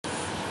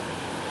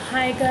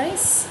Hi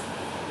guys,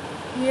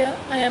 here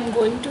I am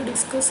going to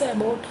discuss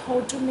about how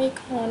to make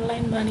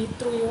online money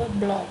through your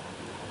blog.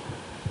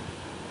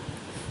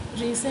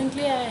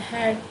 Recently I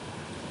had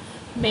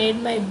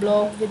made my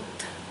blog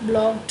with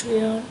blog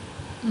to earn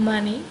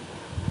money.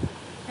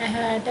 I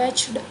have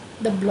attached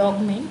the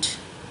blogmint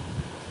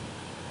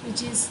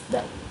which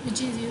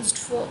is used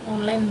for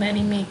online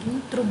money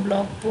making through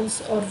blog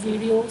posts or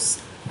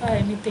videos or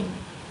anything.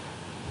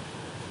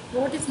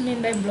 What is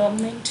meant by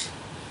blogmint?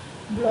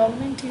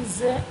 Blogmint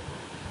is a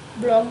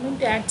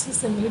Blogmint acts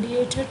as a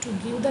mediator to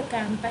give the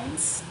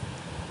campaigns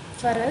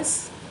for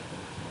us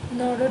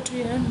in order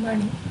to earn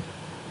money.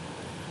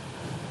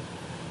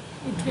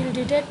 It will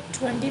deduct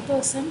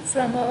 20%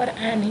 from our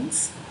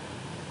earnings.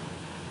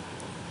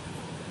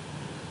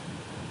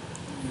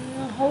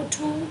 How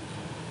to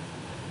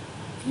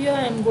Here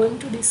I am going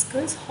to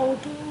discuss how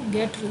to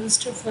get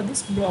registered for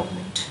this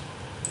blogmint.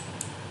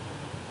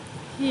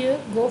 Here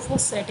go for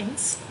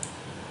settings.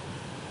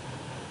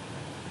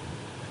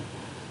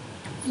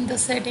 In the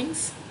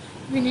settings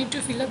we need to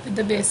fill up with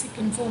the basic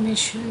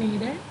information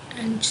needed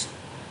and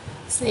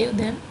save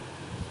them.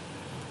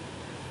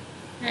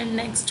 And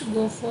next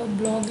go for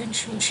blog and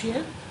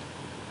social.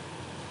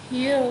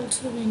 Here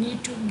also we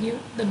need to give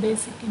the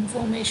basic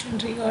information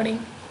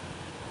regarding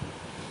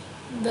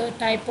the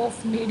type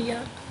of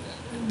media,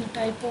 the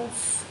type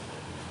of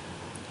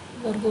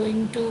we're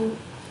going to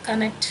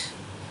connect,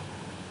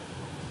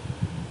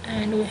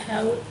 and we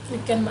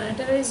can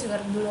monetize your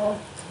blog,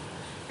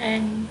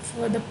 and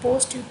for the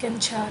post you can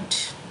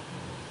charge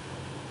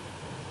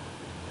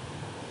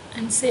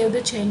and save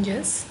the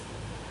changes.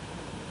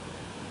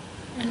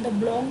 And the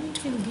blog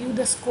will give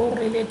the score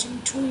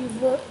relating to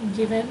your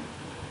given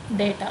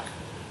data.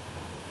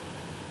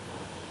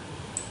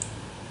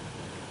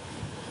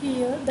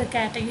 Here the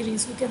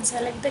categories, you can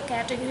select the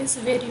categories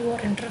where you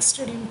are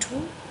interested in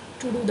to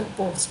do the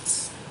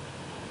posts.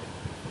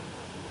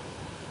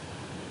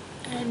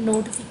 And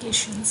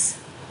notifications.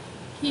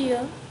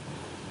 Here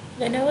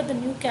whenever the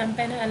new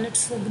campaign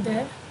alerts are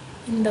there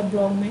in the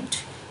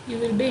blogmint, you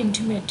will be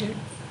intimated.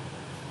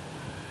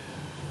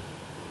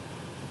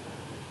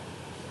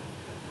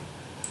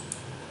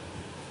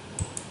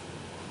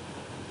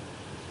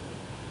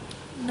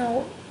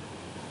 Now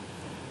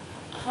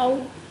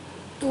how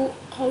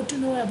to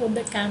know about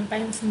the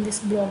campaigns in this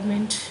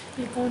blogmint?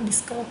 Click on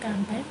discover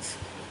campaigns.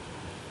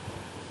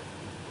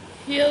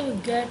 Here we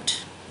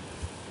get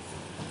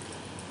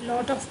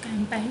lot of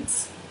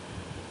campaigns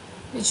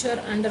which are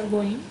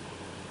undergoing.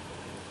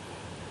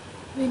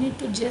 We need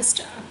to just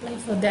apply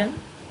for them.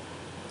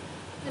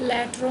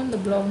 Later on the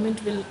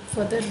blogmint will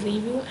further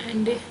review,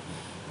 and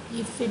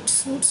if it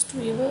suits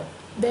to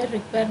their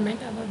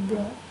requirement, our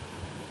blog,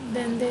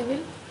 then they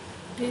will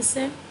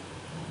resend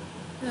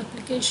the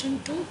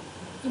application to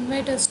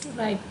invite us to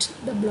write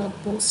the blog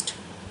post.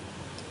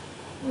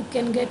 We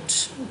can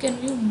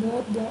view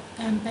more blog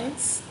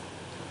campaigns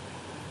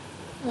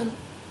on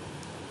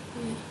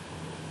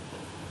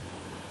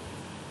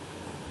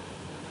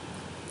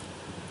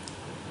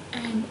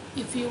and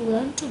if you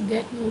want to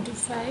get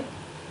notified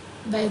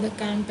by the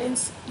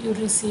campaigns you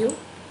receive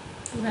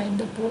to write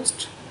the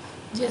post,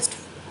 just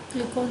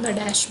click on the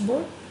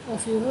dashboard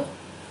of your,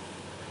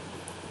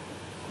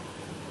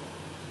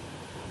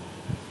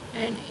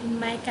 and in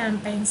my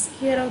campaigns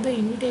here are the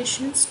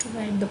invitations to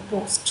write the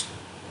post.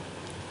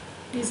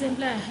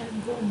 Recently I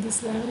have got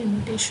these 11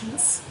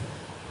 invitations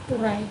to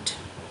write,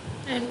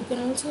 and you can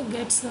also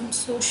get some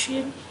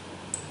social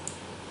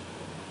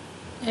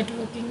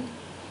networking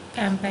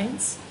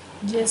campaigns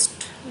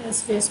just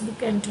as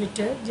Facebook and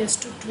Twitter,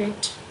 just to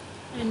tweet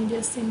and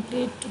just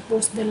simply to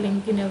post the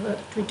link in our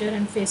Twitter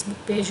and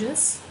Facebook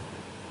pages.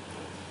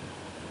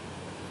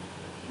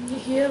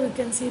 Here we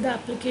can see the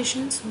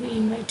applications we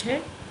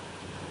invited,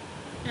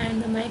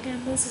 and the my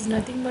campus is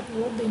nothing but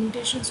what the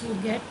invitations we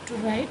get to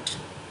write.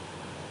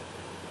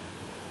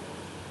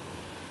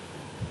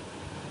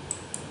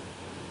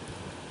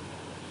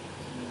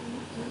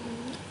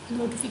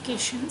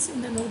 Notifications.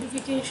 In the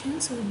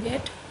notifications we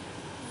get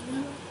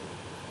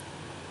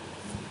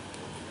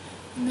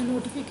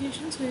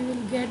we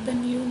will get the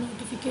new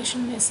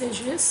notification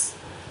messages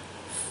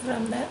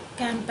from the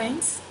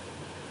campaigns.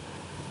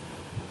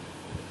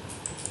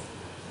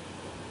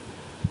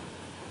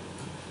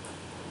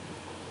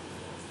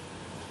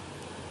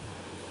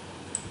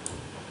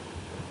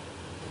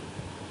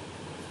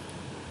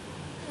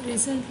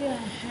 Recently I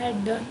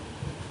had done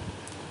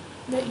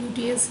the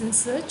UTS in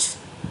search.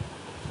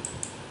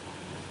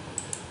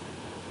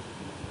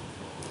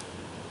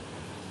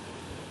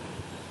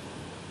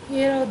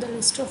 Here are the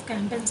list of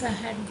campaigns I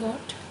had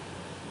got,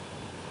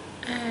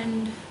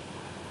 and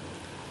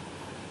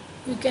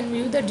you can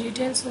view the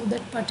details of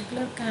that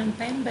particular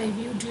campaign by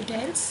view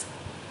details.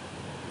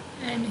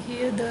 And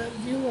here the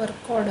view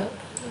recorder,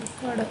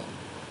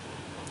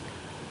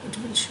 it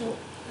will show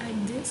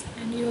like this,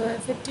 and your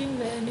effective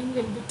earning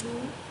will be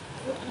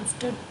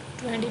after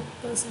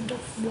 20%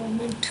 of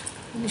blogmint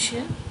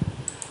commission.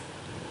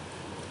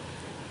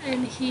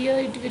 And here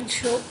it will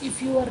show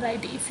if you are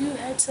right, if you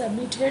had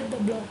submitted the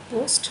blog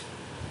post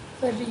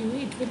for review,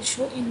 it will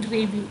show in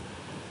review.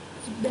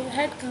 If they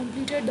had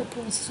completed the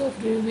process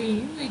of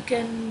reviewing, it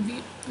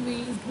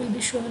will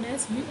be shown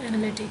as view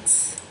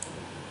analytics.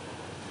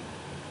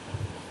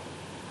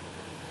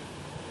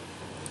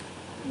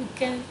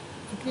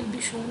 It will be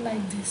shown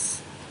like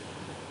this.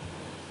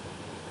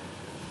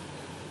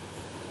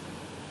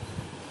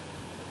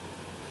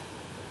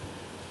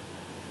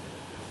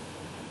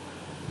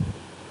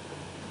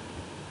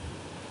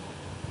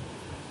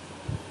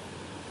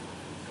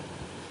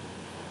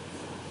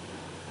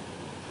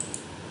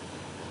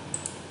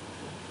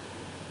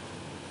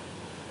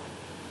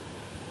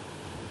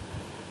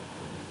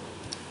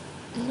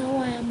 Now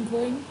I am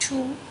going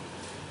to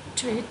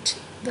tweet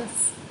the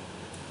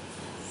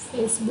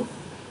Facebook.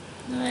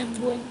 Now I am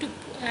going to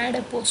add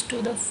a post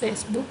to the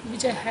Facebook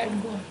which I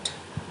had got.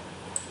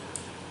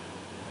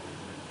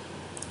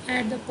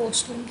 Add the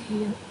post link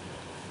here.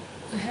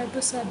 I have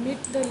to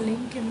submit the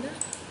link in the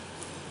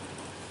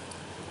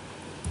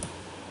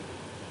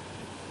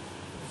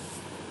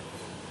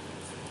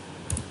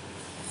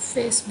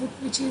Facebook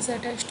which is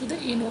attached to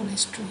the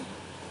e-knowledge tree.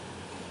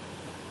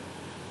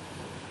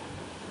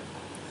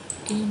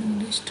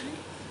 E-knowledge tree.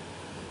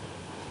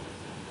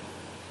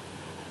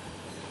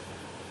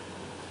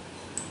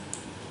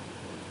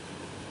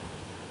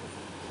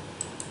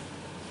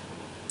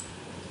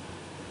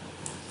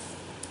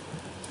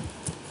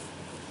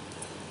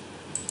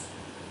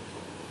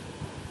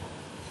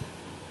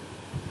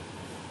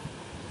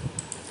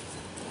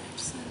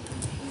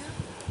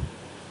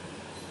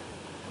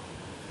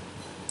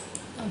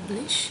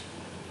 Publish.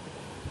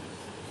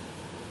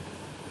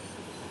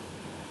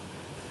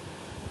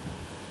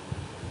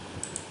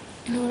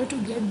 In order to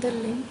get the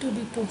link to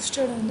be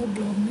posted on the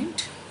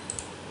blogmint,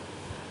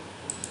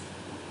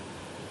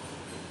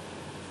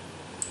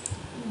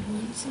 go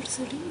inside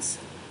settings,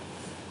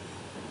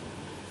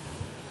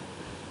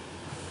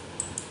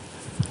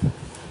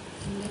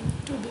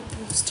 link to be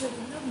posted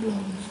in the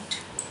blogmint.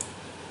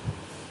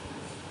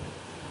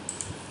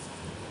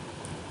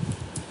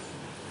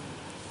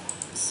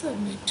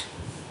 Submit.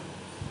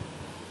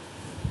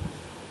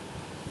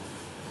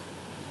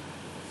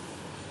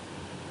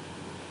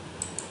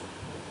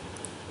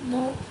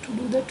 Now to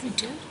do the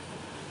Twitter,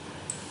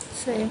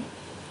 same,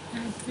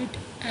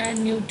 add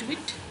new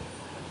tweet.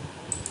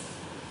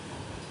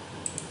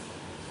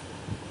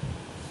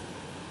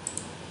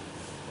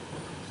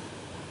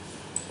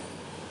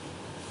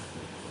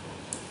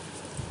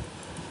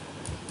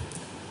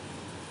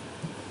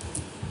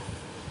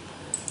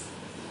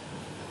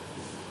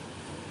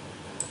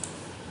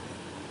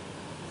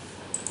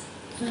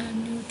 Add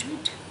new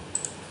tweet.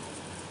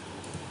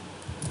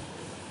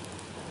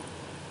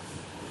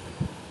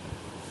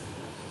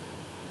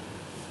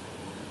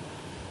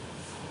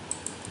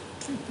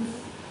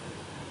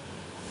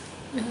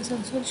 We have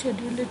also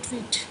scheduled a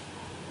tweet.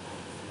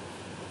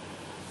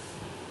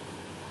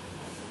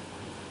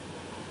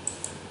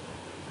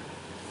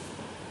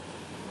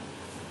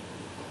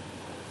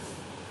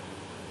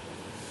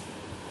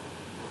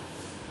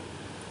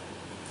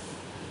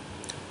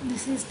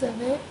 This is the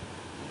way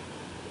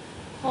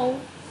how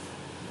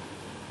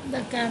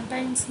the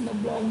campaigns in the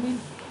blogmint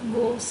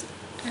goes,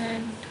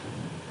 and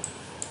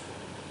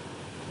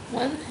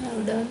once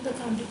have done the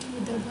completing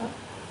with the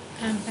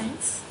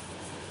campaigns,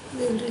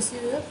 we will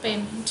receive a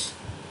payment.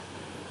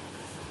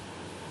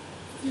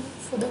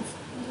 For the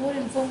more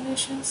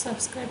information,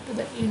 subscribe to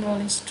the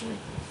e-knowledge tree.